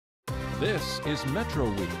This is Metro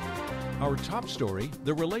Week. Our top story,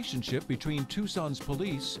 the relationship between Tucson's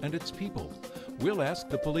police and its people. We'll ask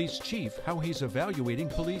the police chief how he's evaluating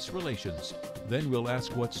police relations. Then we'll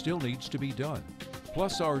ask what still needs to be done.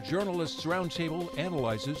 Plus, our Journalists Roundtable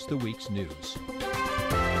analyzes the week's news.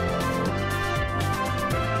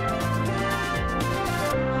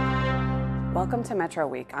 Welcome to Metro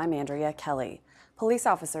Week. I'm Andrea Kelly. Police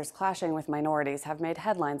officers clashing with minorities have made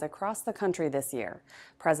headlines across the country this year.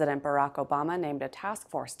 President Barack Obama named a task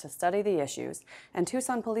force to study the issues, and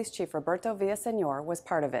Tucson Police Chief Roberto Villaseñor was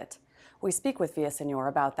part of it. We speak with Villaseñor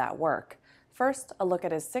about that work. First, a look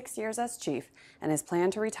at his 6 years as chief and his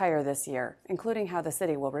plan to retire this year, including how the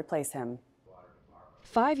city will replace him.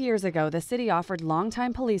 5 years ago, the city offered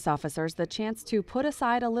longtime police officers the chance to put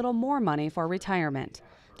aside a little more money for retirement.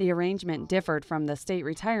 The arrangement differed from the state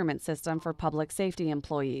retirement system for public safety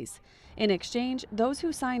employees. In exchange, those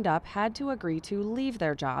who signed up had to agree to leave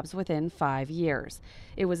their jobs within 5 years.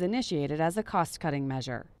 It was initiated as a cost-cutting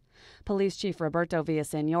measure. Police Chief Roberto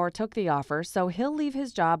Villaseñor took the offer, so he'll leave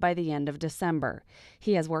his job by the end of December.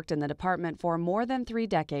 He has worked in the department for more than 3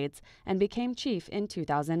 decades and became chief in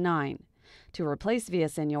 2009. To replace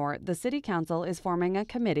Villaseñor, the City Council is forming a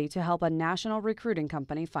committee to help a national recruiting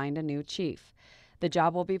company find a new chief. The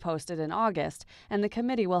job will be posted in August, and the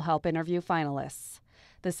committee will help interview finalists.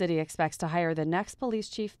 The city expects to hire the next police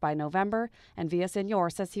chief by November, and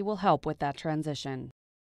Villaseñor says he will help with that transition.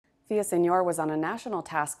 Villaseñor was on a national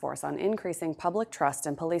task force on increasing public trust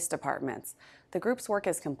in police departments. The group's work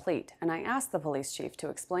is complete, and I asked the police chief to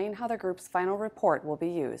explain how the group's final report will be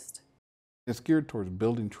used. It's geared towards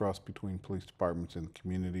building trust between police departments and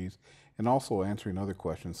communities, and also answering other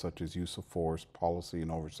questions such as use of force, policy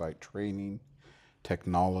and oversight training,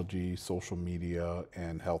 technology, social media,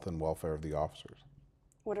 and health and welfare of the officers.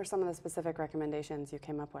 What are some of the specific recommendations you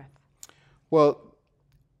came up with? Well,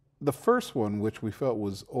 the first one, which we felt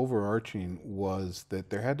was overarching, was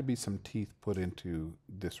that there had to be some teeth put into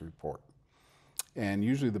this report. And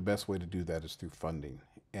usually the best way to do that is through funding.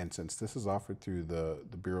 And since this is offered through the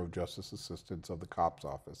Bureau of Justice Assistance of the COPS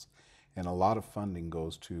office, and a lot of funding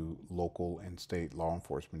goes to local and state law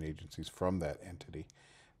enforcement agencies from that entity,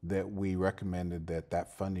 that we recommended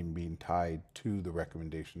that funding being tied to the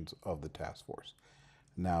recommendations of the task force.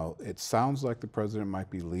 Now, it sounds like the president might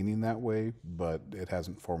be leaning that way, but it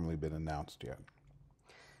hasn't formally been announced yet.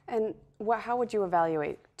 And how would you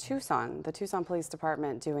evaluate the Tucson Police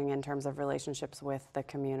Department doing in terms of relationships with the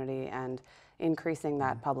community and increasing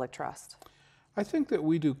that public trust? I think that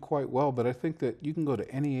we do quite well, but I think that you can go to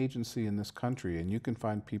any agency in this country and you can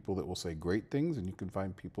find people that will say great things and you can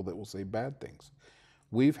find people that will say bad things.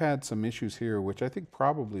 We've had some issues here, which I think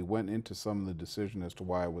probably went into some of the decision as to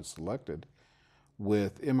why I was selected,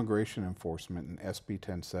 with immigration enforcement and SB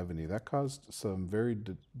 1070. That caused some very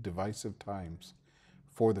divisive times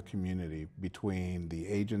for the community between the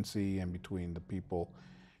agency and between the people,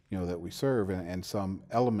 that we serve, and some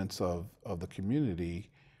elements of the community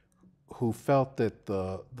who felt that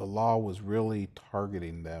the law was really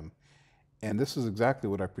targeting them. And this is exactly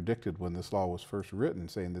what I predicted when this law was first written,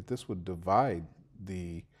 saying that this would divide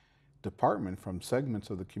the department from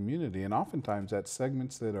segments of the community, and oftentimes that's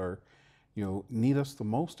segments that are, need us the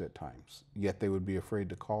most at times, yet they would be afraid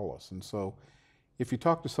to call us. And so if you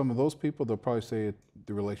talk to some of those people, they'll probably say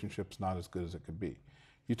the relationship's not as good as it could be.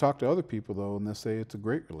 You talk to other people, though, and they'll say it's a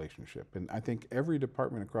great relationship. And I think every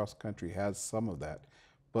department across the country has some of that.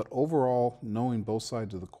 But overall, knowing both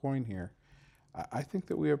sides of the coin here, I think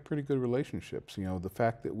that we have pretty good relationships. The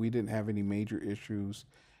fact that we didn't have any major issues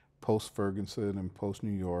post-Ferguson and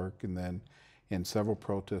post-New York, and then in several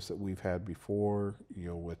protests that we've had before,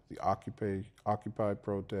 with the Occupy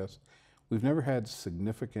protests, we've never had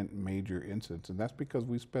significant major incidents, and that's because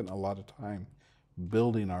we spent a lot of time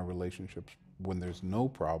building our relationships when there's no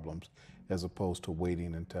problems, as opposed to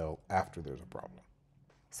waiting until after there's a problem.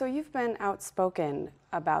 So you've been outspoken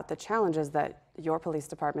about the challenges that your police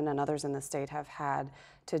department and others in the state have had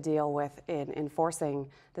to deal with in enforcing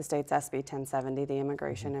the state's SB 1070, the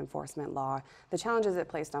immigration enforcement law, the challenges it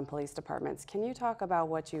placed on police departments. Can you talk about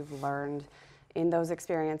what you've learned in those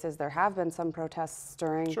experiences? There have been some protests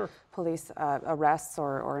during police arrests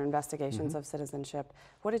or investigations of citizenship.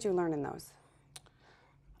 What did you learn in those?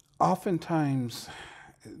 Oftentimes,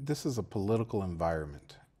 this is a political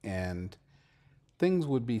environment, and things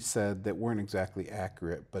would be said that weren't exactly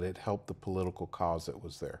accurate, but it helped the political cause that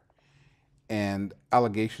was there. And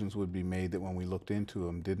allegations would be made that when we looked into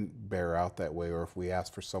them didn't bear out that way, or if we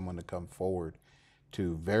asked for someone to come forward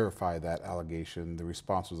to verify that allegation, the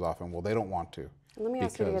response was often, well, they don't want to. Let me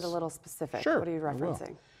ask you to get a little specific. Sure, what are you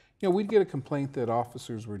referencing? We'd get a complaint that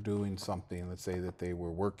officers were doing something, let's say that they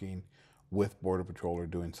were working with Border Patrol or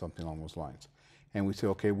doing something along those lines. And we say,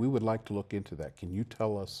 okay, we would like to look into that. Can you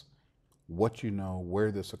tell us what you know,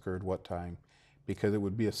 where this occurred, what time? Because it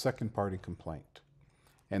would be a second party complaint.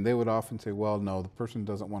 And they would often say, well, no, the person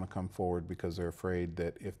doesn't want to come forward because they're afraid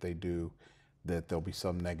that if they do, that there'll be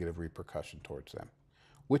some negative repercussion towards them,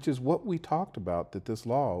 which is what we talked about that this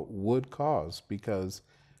law would cause, because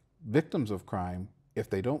victims of crime, if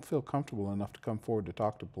they don't feel comfortable enough to come forward to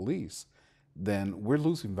talk to police, then we're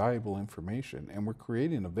losing valuable information and we're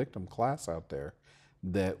creating a victim class out there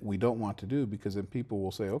that we don't want to do, because then people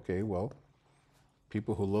will say, okay, well,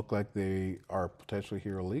 people who look like they are potentially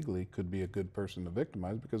here illegally could be a good person to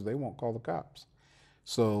victimize because they won't call the cops.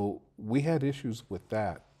 So we had issues with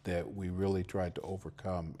that we really tried to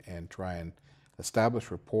overcome and try and establish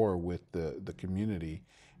rapport with the community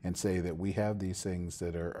and say that we have these things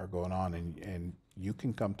that are going on, and you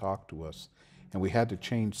can come talk to us. And we had to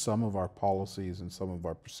change some of our policies and some of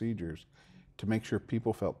our procedures to make sure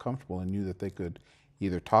people felt comfortable and knew that they could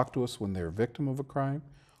either talk to us when they're a victim of a crime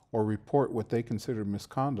or report what they consider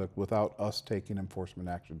misconduct without us taking enforcement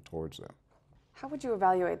action towards them. How would you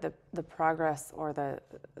evaluate the progress or the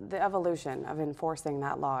evolution of enforcing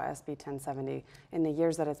that law, SB 1070, in the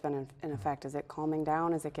years that it's been in effect? Is it calming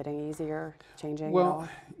down? Is it getting easier, changing at all?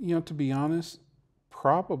 Well, to be honest,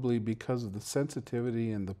 probably because of the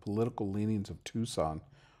sensitivity and the political leanings of Tucson,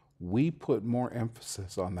 we put more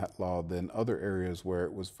emphasis on that law than other areas where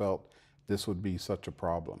it was felt this would be such a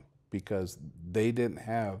problem, because they didn't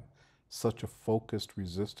have such a focused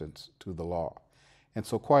resistance to the law. And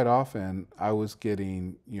so quite often I was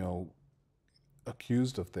getting,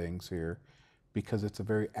 accused of things here because it's a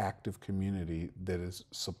very active community that is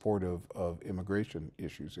supportive of immigration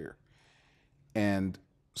issues here. And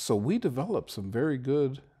so we developed some very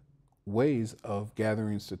good ways of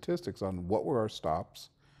gathering statistics on what were our stops,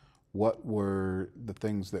 what were the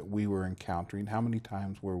things that we were encountering, how many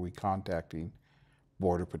times were we contacting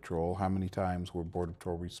Border Patrol, how many times were Border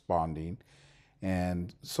Patrol responding,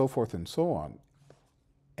 and so forth and so on.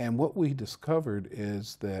 And what we discovered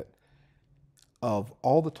is that of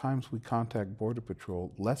all the times we contact Border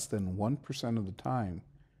Patrol, less than 1% of the time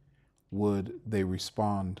would they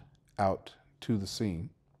respond out to the scene.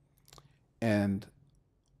 And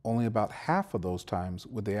only about half of those times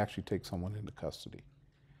would they actually take someone into custody.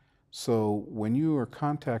 So when you are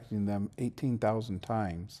contacting them 18,000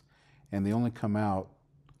 times and they only come out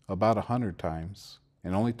about 100 times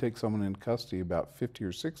and only take someone in custody about 50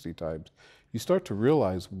 or 60 times, you start to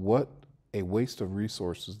realize what a waste of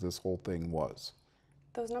resources this whole thing was.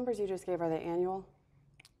 Those numbers you just gave, are they annual?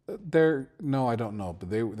 No, I don't know, but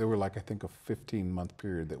they were like, I think, a 15-month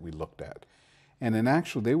period that we looked at. And in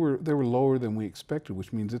actual, they were lower than we expected,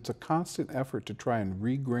 which means it's a constant effort to try and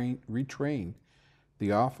retrain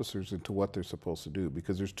the officers into what they're supposed to do,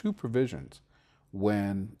 because there's two provisions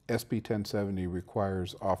when SB 1070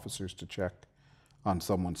 requires officers to check on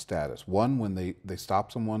someone's status. One, when they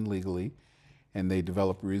stop someone legally and they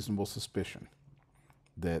develop reasonable suspicion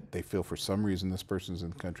that they feel for some reason this person's in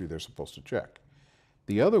the country, they're supposed to check.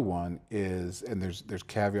 The other one is, and there's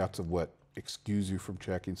caveats of what excuse you from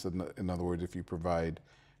checking. So in other words, if you provide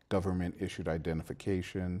government issued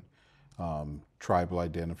identification, tribal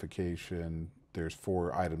identification, there's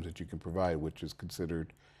 4 items that you can provide, which is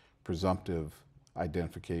considered presumptive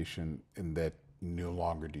identification, in that no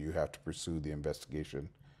longer do you have to pursue the investigation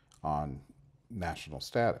on national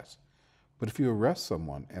status. But if you arrest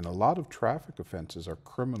someone, and a lot of traffic offenses are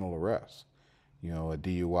criminal arrests, a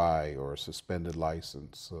DUI or a suspended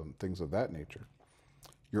license, things of that nature,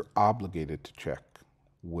 you're obligated to check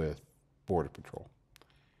with Border Patrol.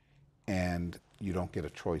 And you don't get a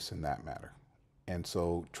choice in that matter. And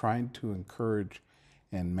so trying to encourage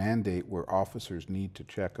and mandate where officers need to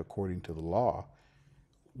check according to the law,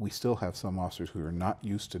 we still have some officers who are not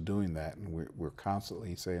used to doing that, and we're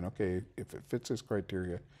constantly saying, okay, if it fits this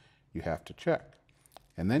criteria, you have to check.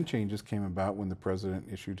 And then changes came about when the president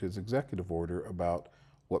issued his executive order about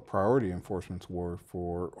what priority enforcements were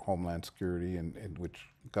for Homeland Security, and which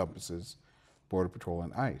encompasses Border Patrol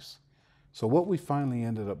and ICE. So what we finally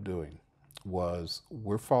ended up doing was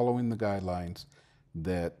we're following the guidelines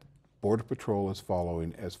that Border Patrol is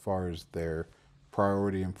following as far as their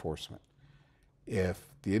priority enforcement. If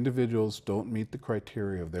the individuals don't meet the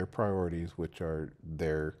criteria of their priorities, which are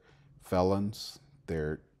their felons,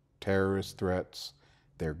 their terrorist threats,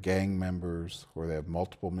 they're gang members, or they have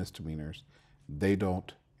multiple misdemeanors, they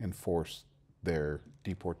don't enforce their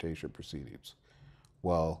deportation proceedings.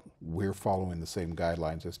 Well, we're following the same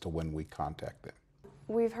guidelines as to when we contact them.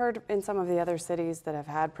 We've heard in some of the other cities that have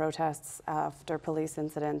had protests after police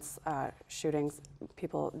incidents, shootings,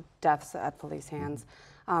 deaths at police hands,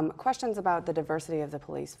 questions about the diversity of the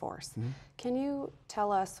police force. Can you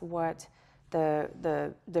tell us what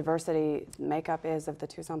the diversity makeup is of the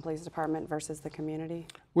Tucson Police Department versus the community?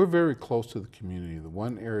 We're very close to the community. The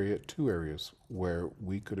one area, two areas where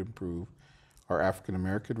we could improve are African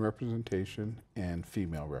American representation and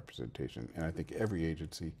female representation. And I think every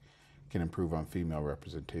agency can improve on female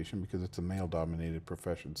representation because it's a male-dominated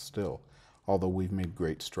profession still, although we've made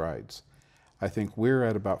great strides. I think we're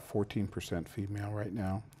at about 14% female right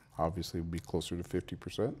now. Obviously, it would be closer to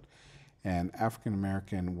 50%. And African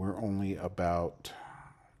American, we're only about,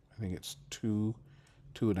 I think it's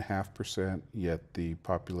 2.5%, yet the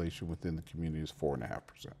population within the community is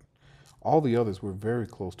 4.5%. All the others, we're very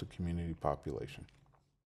close to community population.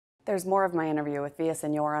 There's more of my interview with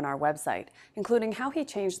Villasenor on our website, including how he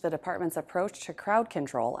changed the department's approach to crowd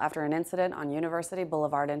control after an incident on University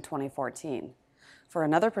Boulevard in 2014. For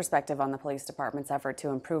another perspective on the police department's effort to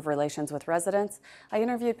improve relations with residents, I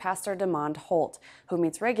interviewed Pastor Demond Holt, who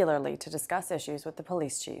meets regularly to discuss issues with the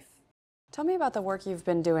police chief. Tell me about the work you've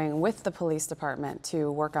been doing with the police department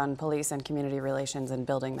to work on police and community relations and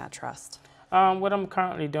building that trust. What I'm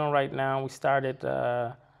currently doing right now, we started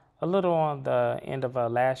a little on the end of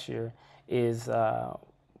last year, is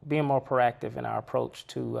being more proactive in our approach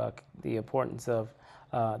to the importance of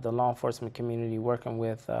the law enforcement community, working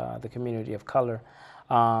with the community of color.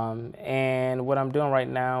 And what I'm doing right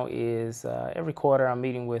now is every quarter I'm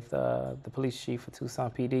meeting with the police chief of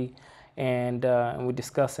Tucson PD, and we're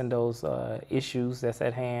discussing those issues that's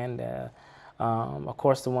at hand. Of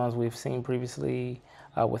course, the ones we've seen previously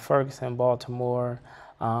with Ferguson, Baltimore,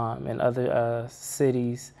 and other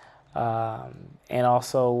cities, and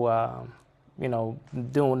also, you know,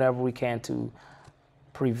 doing whatever we can to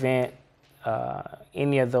prevent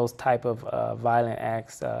any of those type of violent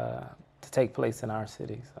acts to take place in our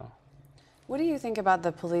city. So, what do you think about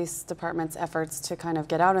the police department's efforts to kind of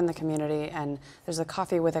get out in the community? And there's a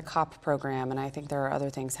Coffee with a Cop program, and I think there are other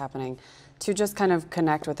things happening to just kind of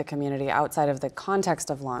connect with the community outside of the context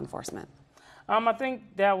of law enforcement. I think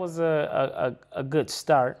that was a good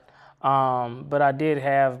start, but I did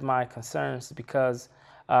have my concerns because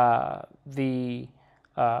the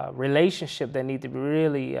relationship that need to be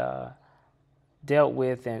really dealt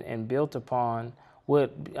with and built upon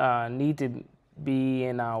would need to be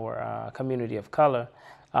in our community of color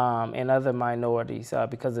and other minorities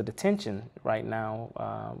because of the tension right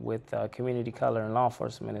now with community color and law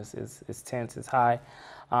enforcement is tense, is high.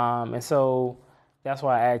 And so that's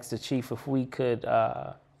why I asked the chief if we could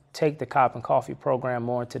take the Cop and Coffee program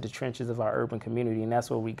more into the trenches of our urban community, and that's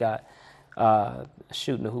where we got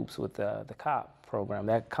Shooting the Hoops with the Cop program.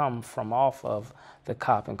 That come from off of the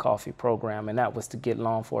Cop and Coffee program, and that was to get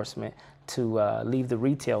law enforcement to leave the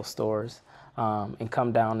retail stores and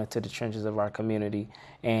come down into the trenches of our community.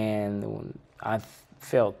 And I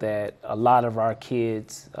felt that a lot of our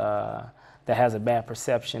kids that has a bad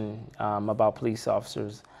perception about police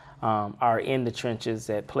officers are in the trenches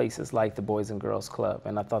at places like the Boys and Girls Club.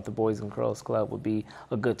 And I thought the Boys and Girls Club would be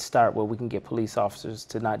a good start where we can get police officers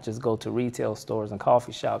to not just go to retail stores and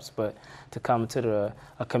coffee shops, but to come to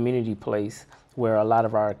a community place where a lot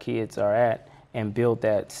of our kids are at and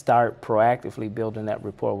start proactively building that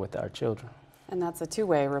rapport with our children. And that's a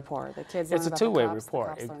two-way rapport. The kids learn about the cops, two-way the rapport.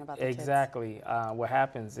 cops learn about the kids. Exactly. What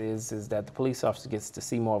happens is that the police officer gets to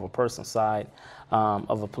see more of a personal side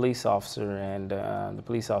of a police officer, and the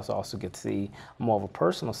police officer also gets to see more of a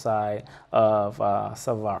personal side of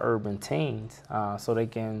some of our urban teens, so they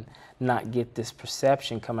can not get this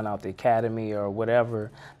perception coming out the academy or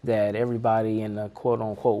whatever that everybody in the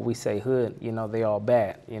quote-unquote, we say hood, you know, they all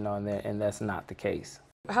bad, you know, and that's not the case.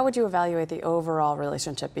 How would you evaluate the overall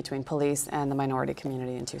relationship between police and the minority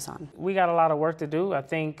community in Tucson? We got a lot of work to do. I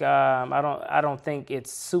think I don't think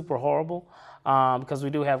it's super horrible because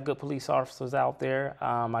we do have good police officers out there.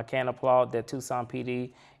 I can applaud that Tucson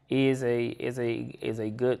PD is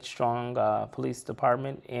a good, strong police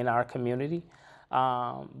department in our community.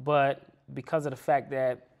 But because of the fact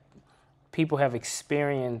that people have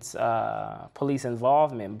experienced police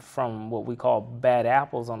involvement from what we call bad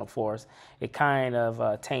apples on the force, it kind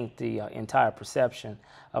of taints the entire perception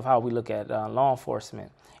of how we look at law enforcement.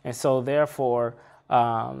 And so therefore,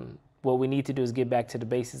 what we need to do is get back to the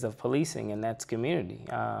basis of policing, and that's community.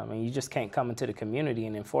 And you just can't come into the community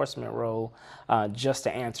and enforcement role just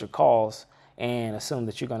to answer calls and assume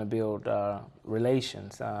that you're going to build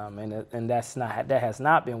relations, and that has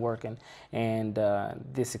not been working, and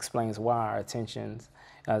this explains why our attention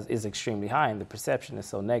is extremely high and the perception is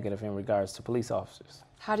so negative in regards to police officers.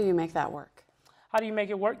 How do you make that work? How do you make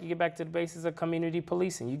it work? You get back to the basis of community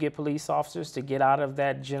policing. You get police officers to get out of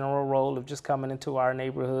that general role of just coming into our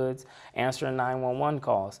neighborhoods, answering 911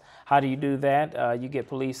 calls. How do you do that? You get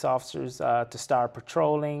police officers to start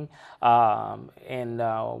patrolling.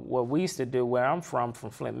 What we used to do, where I'm from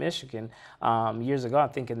Flint, Michigan, years ago, I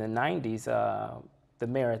think in the 90s, the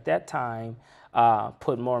mayor at that time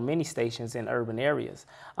put more mini stations in urban areas.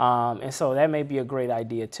 And so that may be a great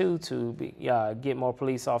idea too, to get more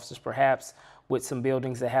police officers perhaps with some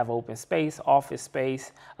buildings that have open space, office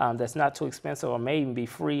space that's not too expensive, or may even be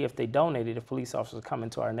free if they donated. If police officers come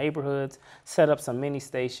into our neighborhoods, set up some mini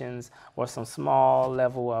stations or some small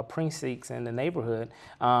level precincts in the neighborhood,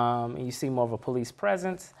 and you see more of a police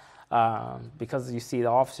presence. Because you see the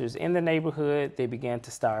officers in the neighborhood, they began to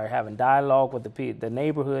start having dialogue with the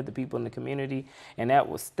neighborhood, the people in the community, and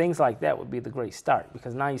things like that would be the great start,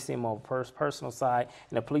 because now you see more personal side,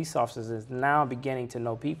 and the police officers is now beginning to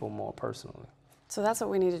know people more personally. So that's what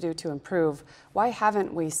we need to do to improve. Why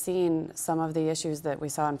haven't we seen some of the issues that we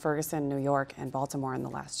saw in Ferguson, New York, and Baltimore in the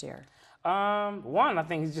last year? One, I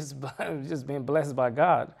think it's just being blessed by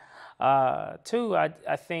God. Two,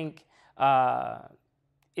 I think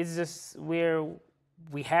it's just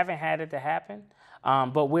we haven't had it to happen,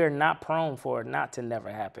 but we're not prone for it not to never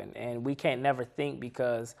happen. And we can't never think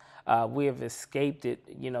because we have escaped it,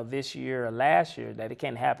 this year or last year, that it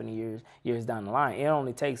can't happen years down the line. It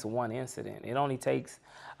only takes one incident. It only takes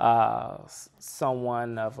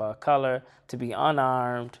someone of color to be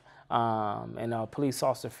unarmed, and a police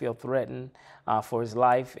officer feel threatened for his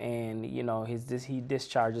life, and he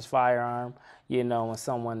discharges firearm, and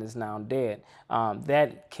someone is now dead.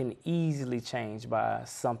 That can easily change by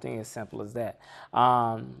something as simple as that.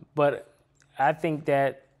 But I think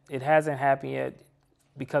that it hasn't happened yet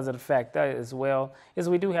because of the fact that, as well, is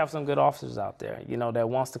we do have some good officers out there, that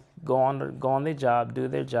wants to go on their job, do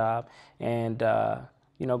their job, and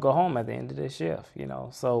go home at the end of their shift,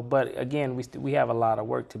 So, but again, we have a lot of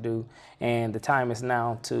work to do, and the time is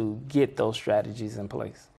now to get those strategies in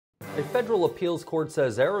place. A federal appeals court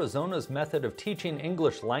says Arizona's method of teaching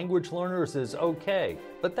English language learners is okay,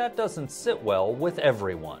 but that doesn't sit well with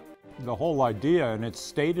everyone. The whole idea, and it's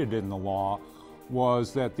stated in the law,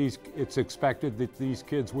 was that it's expected that these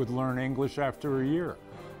kids would learn English after a year,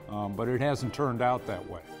 but it hasn't turned out that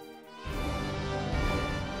way.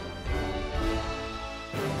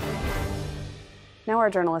 Now our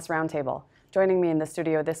Journalist Roundtable. Joining me in the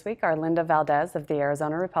studio this week are Linda Valdez of the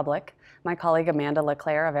Arizona Republic, my colleague Amanda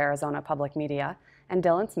LeClaire of Arizona Public Media, and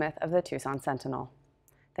Dylan Smith of the Tucson Sentinel.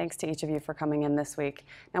 Thanks to each of you for coming in this week.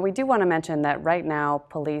 Now, we do want to mention that right now,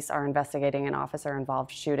 police are investigating an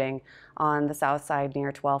officer-involved shooting on the south side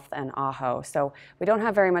near 12th and Ajo. So we don't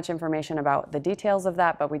have very much information about the details of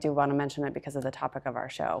that, but we do want to mention it because of the topic of our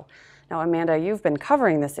show. Now, Amanda, you've been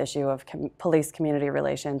covering this issue of police community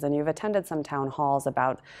relations, and you've attended some town halls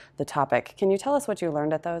about the topic. Can you tell us what you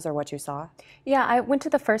learned at those or what you saw? Yeah, I went to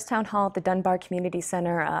the first town hall at the Dunbar Community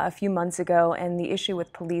Center a few months ago, and the issue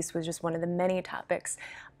with police was just one of the many topics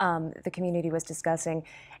the community was discussing.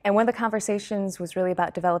 And one of the conversations was really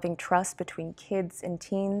about developing trust between kids and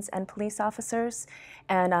teens and police officers.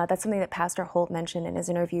 And that's something that Pastor Holt mentioned in his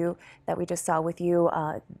interview that we just saw with you,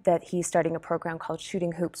 that he's starting a program called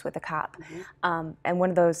Shooting Hoops with a Cop. Mm-hmm.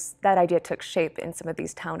 And that idea took shape in some of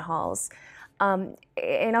these town halls.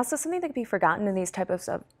 And also something that can be forgotten in these types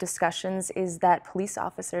of discussions is that police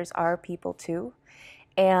officers are people too,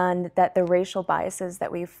 and that the racial biases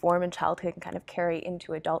that we form in childhood can kind of carry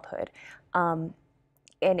into adulthood.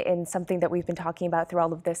 And something that we've been talking about through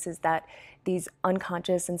all of this is that these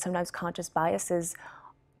unconscious and sometimes conscious biases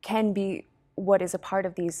can be what is a part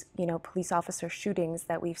of these, police officer shootings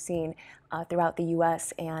that we've seen throughout the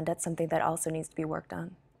U.S., and that's something that also needs to be worked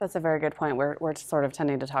on. That's a very good point. We're sort of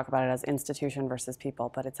tending to talk about it as institution versus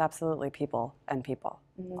people, but it's absolutely people and people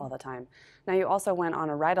all the time. Now, you also went on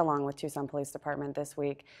a ride-along with Tucson Police Department this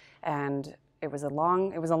week, and it was a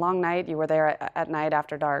long night. You were there at night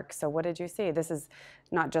after dark. So what did you see? This is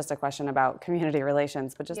not just a question about community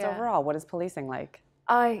relations, but just overall, what is policing like?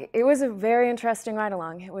 It was a very interesting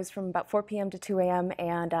ride-along. It was from about 4 p.m. to 2 a.m.,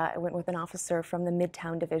 and I went with an officer from the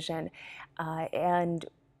Midtown Division, and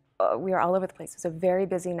we were all over the place. It was a very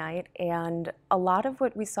busy night, and a lot of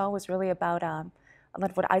what we saw was really about, a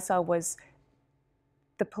lot of what I saw was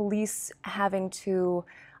the police having to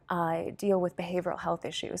deal with behavioral health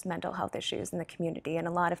issues, mental health issues in the community, and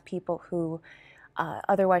a lot of people who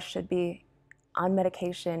otherwise should be on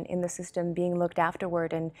medication in the system being looked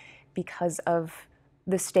afterward, and because of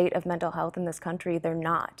the state of mental health in this country, they're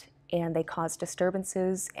not. And they cause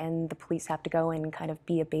disturbances, and the police have to go and kind of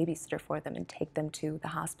be a babysitter for them and take them to the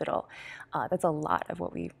hospital. That's a lot of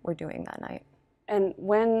what we were doing that night. And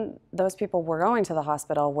when those people were going to the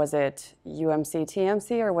hospital, was it UMC,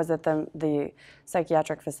 TMC, or was it the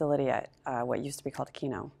psychiatric facility at what used to be called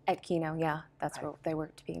Keno? At Keno, yeah, that's where they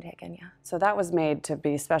were being taken, yeah. So that was made to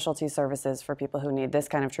be specialty services for people who need this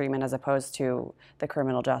kind of treatment as opposed to the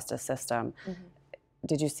criminal justice system. Mm-hmm.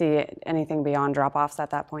 Did you see anything beyond drop-offs at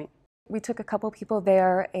that point? We took a couple people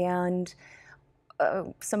there, and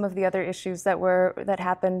some of the other issues that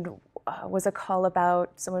happened was a call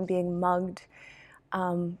about someone being mugged,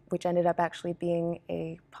 which ended up actually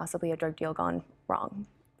being possibly a drug deal gone wrong.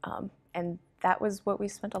 And that was what we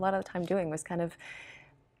spent a lot of the time doing, was kind of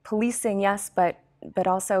policing, yes, but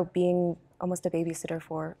also being almost a babysitter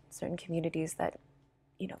for certain communities that,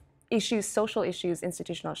 issues, social issues,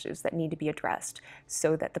 institutional issues that need to be addressed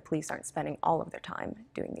so that the police aren't spending all of their time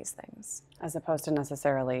doing these things. As opposed to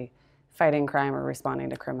necessarily fighting crime or responding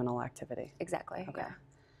to criminal activity. Exactly, okay. Yeah.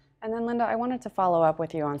 And then, Linda, I wanted to follow up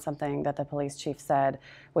with you on something that the police chief said,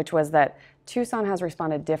 which was that Tucson has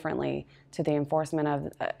responded differently to the enforcement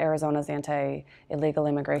of Arizona's anti-illegal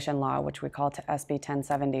immigration law, which we call SB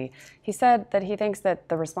 1070. He said that he thinks that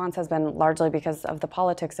the response has been largely because of the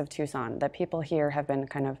politics of Tucson, that people here have been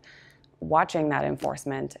kind of watching that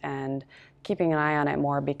enforcement and keeping an eye on it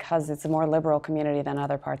more because it's a more liberal community than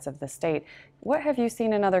other parts of the state. What have you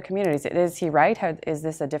seen in other communities? Is he right? Is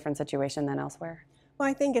this a different situation than elsewhere? Well,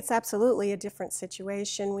 I think it's absolutely a different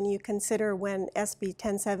situation when you consider when SB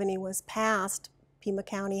 1070 was passed. Pima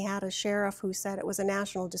County had a sheriff who said it was a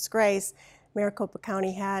national disgrace. Maricopa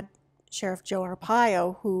County had Sheriff Joe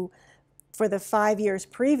Arpaio, who for the 5 years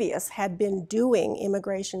previous had been doing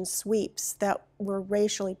immigration sweeps that were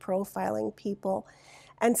racially profiling people.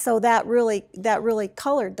 And so that really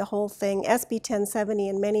colored the whole thing. SB 1070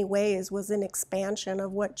 in many ways was an expansion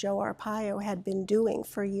of what Joe Arpaio had been doing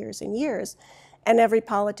for years and years. And every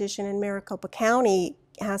politician in Maricopa County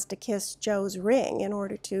has to kiss Joe's ring in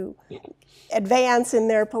order to advance in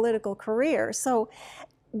their political career. So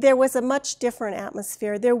there was a much different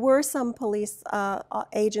atmosphere. There were some police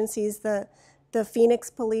agencies. The Phoenix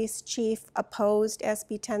police chief opposed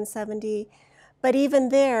SB 1070, but even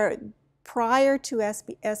there, prior to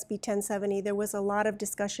SB 1070, there was a lot of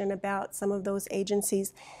discussion about some of those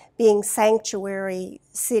agencies being sanctuary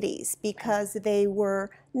cities because they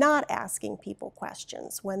were not asking people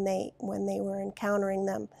questions when they were encountering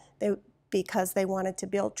them because they wanted to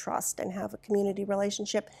build trust and have a community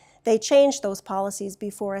relationship. They changed those policies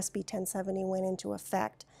before SB 1070 went into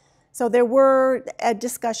effect. So there were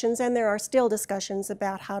discussions, and there are still discussions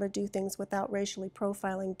about how to do things without racially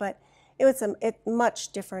profiling, but it was a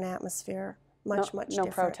much different atmosphere, much different. No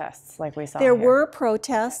protests like we saw There here. were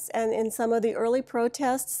protests, and in some of the early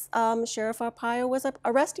protests, Sheriff Arpaio was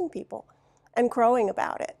arresting people and crowing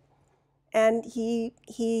about it. And he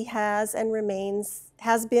has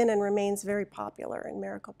been and remains very popular in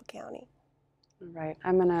Maricopa County. Right.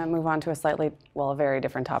 I'm going to move on to a very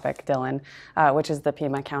different topic, Dylan, which is the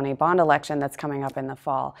Pima County bond election that's coming up in the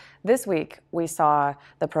fall. This week, we saw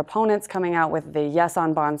the proponents coming out with the Yes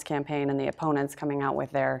on Bonds campaign and the opponents coming out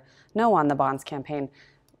with their No on the Bonds campaign.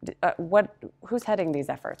 Who's heading these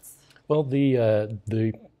efforts? Well,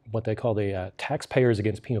 what they call the taxpayers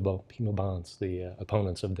against Pima bonds, the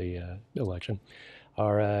opponents of the election,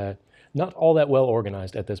 are not all that well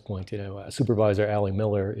organized at this point. Supervisor Allie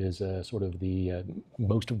Miller is sort of the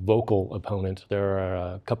most vocal opponent. There are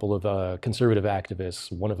a couple of conservative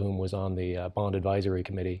activists, one of whom was on the Bond Advisory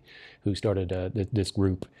Committee, who started this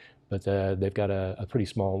group. But they've got a pretty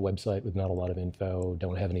small website with not a lot of info,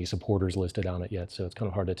 don't have any supporters listed on it yet, so it's kind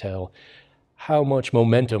of hard to tell how much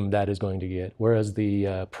momentum that is going to get. Whereas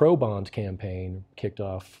the pro-bond campaign kicked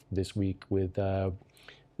off this week with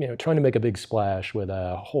trying to make a big splash with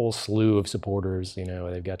a whole slew of supporters.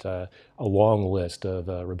 They've got a long list of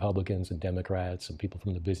Republicans and Democrats and people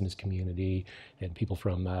from the business community and people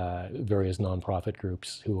from various nonprofit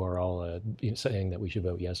groups who are all saying that we should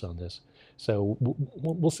vote yes on this. So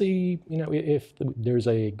we'll see, if there's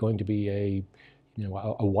going to be a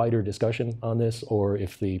wider discussion on this, or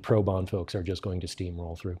if the pro-bond folks are just going to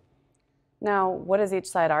steamroll through. Now, what is each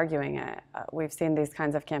side arguing? We've seen these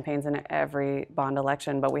kinds of campaigns in every bond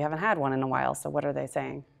election, but we haven't had one in a while, so what are they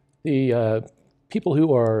saying? The people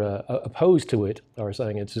who are opposed to it are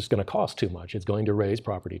saying it's just going to cost too much. It's going to raise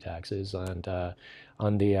property taxes, and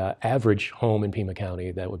on the average home in Pima County,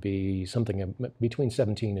 that would be something between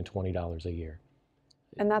 $17 and $20 a year.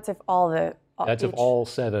 And that's if all the... That's if all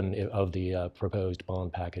 7 of the proposed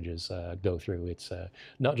bond packages go through. It's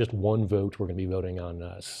not just one vote. We're going to be voting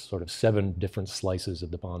on sort of 7 different slices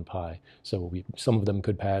of the bond pie. So some of them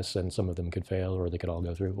could pass and some of them could fail, or they could all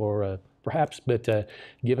go through, or perhaps, but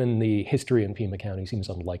given the history in Pima County, it seems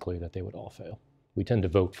unlikely that they would all fail. we tend to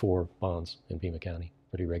vote for bonds in Pima County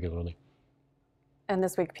pretty regularly. And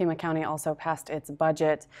this week, Pima County also passed its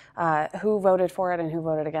budget. Who voted for it and who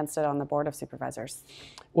voted against it on the Board of Supervisors?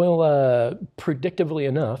 Well, predictably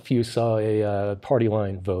enough, you saw a party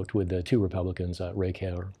line vote with the two Republicans, Ray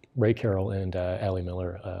Carroll and Allie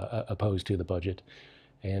Miller, opposed to the budget.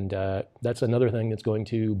 And that's another thing that's going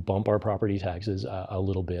to bump our property taxes a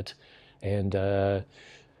little bit. And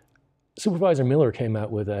Supervisor Miller came out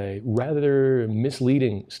with a rather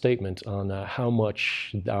misleading statement on how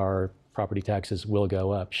much our property taxes will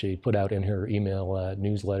go up. She put out in her email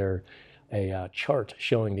newsletter a chart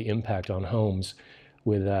showing the impact on homes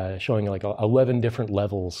with showing like 11 different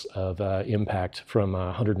levels of impact from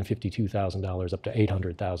 $152,000 up to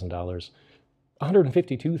 $800,000.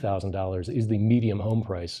 $152,000 is the medium home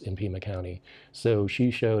price in Pima County. So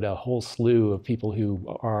she showed a whole slew of people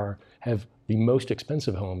who have the most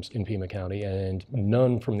expensive homes in Pima County and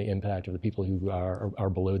none from the impact of the people who are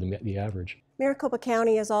below the average. Maricopa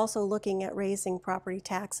County is also looking at raising property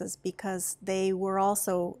taxes because they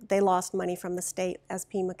lost money from the state, as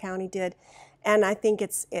Pima County did. And I think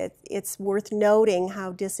it's worth noting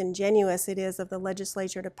how disingenuous it is of the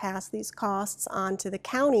legislature to pass these costs on to the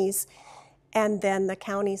counties, and then the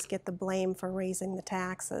counties get the blame for raising the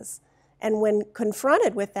taxes. And when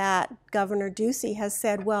confronted with that, Governor Ducey has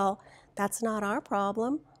said, well, that's not our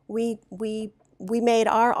problem. We made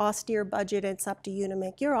our austere budget, it's up to you to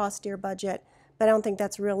make your austere budget. But I don't think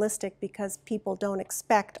that's realistic because people don't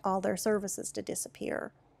expect all their services to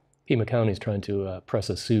disappear. Pima County is trying to press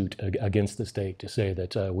a suit against the state to say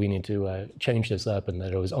that we need to change this up and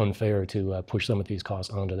that it was unfair to push some of these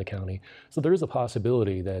costs onto the county. So there is a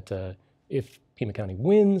possibility that if Pima County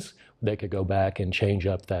wins, they could go back and change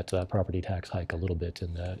up that property tax hike a little bit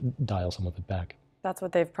and dial some of it back. That's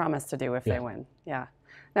what they've promised to do if they win. Yeah.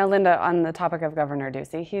 Now, Linda, on the topic of Governor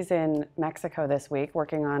Ducey, he's in Mexico this week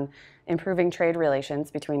working on improving trade relations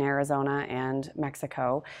between Arizona and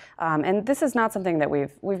Mexico. And this is not something that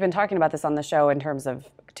we've been talking about this on the show in terms of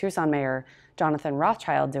Tucson Mayor Jonathan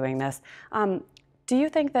Rothschild doing this. Do you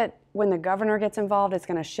think that when the governor gets involved, it's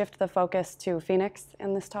going to shift the focus to Phoenix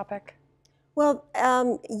in this topic? Well,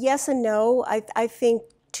 yes and no. I think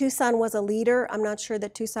Tucson was a leader. I'm not sure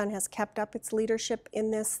that Tucson has kept up its leadership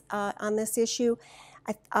in this on this issue.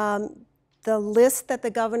 The list that the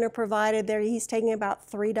governor provided there, he's taking about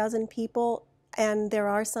 36 people, and there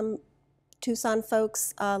are some Tucson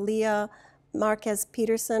folks. Leah Marquez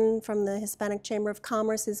Peterson from the Hispanic Chamber of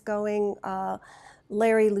Commerce is going.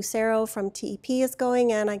 Larry Lucero from TEP is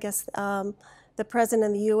going, and I guess the president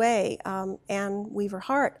of the UA, Ann Weaver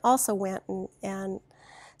Hart, also went. And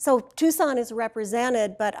so Tucson is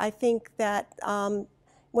represented, but I think that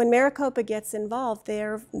when Maricopa gets involved,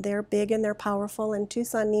 they're big and they're powerful, and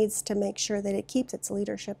Tucson needs to make sure that it keeps its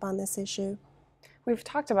leadership on this issue. We've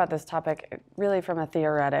talked about this topic really from a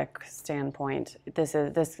theoretic standpoint.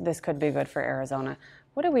 This could be good for Arizona.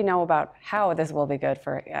 What do we know about how this will be good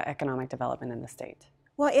for economic development in the state?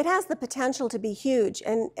 Well, it has the potential to be huge,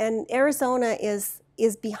 and Arizona is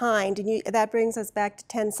behind, and that brings us back to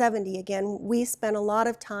 1070 again. We spent a lot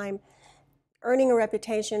of time earning a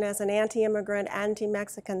reputation as an anti-immigrant,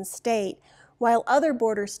 anti-Mexican state, while other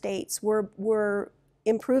border states were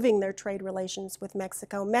improving their trade relations with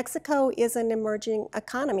Mexico. Mexico is an emerging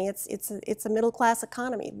economy. It's a middle-class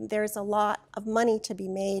economy. There's a lot of money to be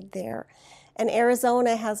made there, and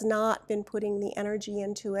Arizona has not been putting the energy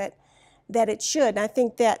into it that it should. And I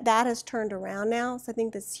think that has turned around now. So I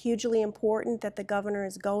think it's hugely important that the governor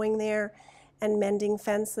is going there and mending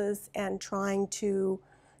fences and trying to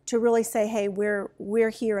really say, hey, we're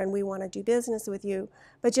here and we want to do business with you.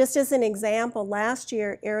 But just as an example, last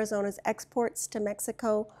year Arizona's exports to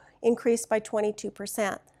Mexico increased by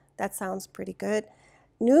 22%. That sounds pretty good.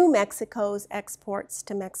 New Mexico's exports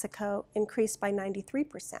to Mexico increased by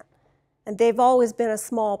 93%. And they've always been a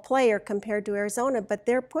small player compared to Arizona, but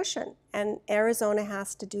they're pushing, and Arizona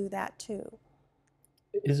has to do that too.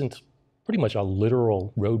 Isn't pretty much a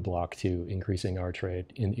literal roadblock to increasing our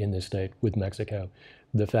trade in this state with Mexico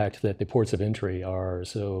the fact that the ports of entry are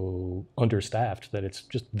so understaffed that it's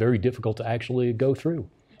just very difficult to actually go through?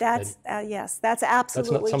 Yes, that's absolutely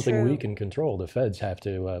true. That's not something we can control. The feds have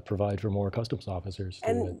to provide for more customs officers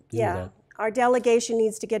to do that. Our delegation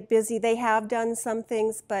needs to get busy. They have done some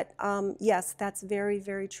things, but yes, that's very,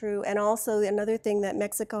 very true. And also another thing that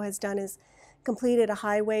Mexico has done is completed a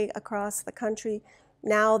highway across the country.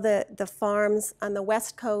 Now the farms on the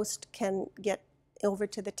West Coast can get over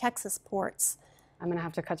to the Texas ports. I'm going to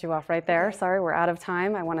have to cut you off right there. Okay. Sorry, we're out of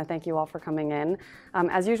time. I want to thank you all for coming in.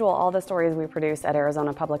 As usual, all the stories we produce at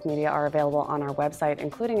Arizona Public Media are available on our website,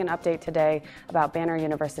 including an update today about Banner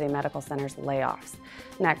University Medical Center's layoffs.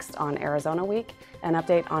 Next on Arizona Week, an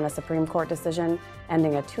update on a Supreme Court decision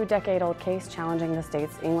ending a 2-decade-old case challenging the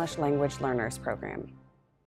state's English language learners program.